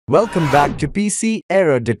Welcome back to PC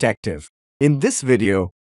Error Detective. In this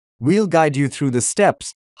video, we'll guide you through the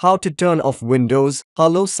steps how to turn off Windows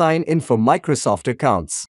Hello Sign-In for Microsoft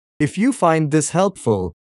accounts. If you find this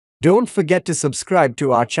helpful, don't forget to subscribe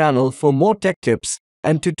to our channel for more tech tips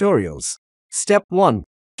and tutorials. Step 1.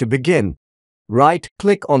 To begin,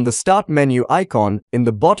 right-click on the Start menu icon in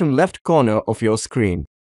the bottom left corner of your screen.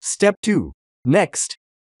 Step 2. Next,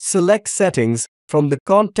 select Settings from the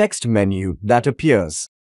context menu that appears.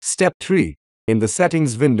 Step 3. In the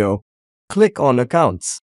Settings window, click on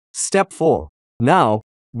Accounts. Step 4. Now,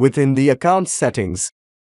 within the Accounts settings,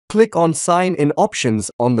 click on Sign In options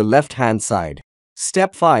on the left-hand side.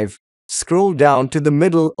 Step 5. Scroll down to the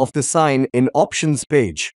middle of the Sign In options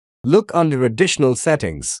page. Look under Additional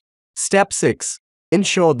Settings. Step 6.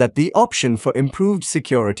 Ensure that the option for improved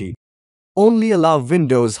security, only allow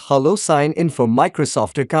Windows Hello Sign-In for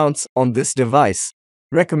Microsoft accounts on this device,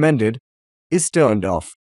 recommended, is turned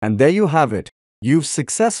off. And there you have it. You've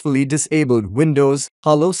successfully disabled Windows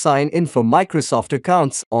Hello Sign-In for Microsoft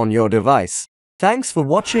accounts on your device. Thanks for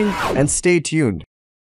watching and stay tuned.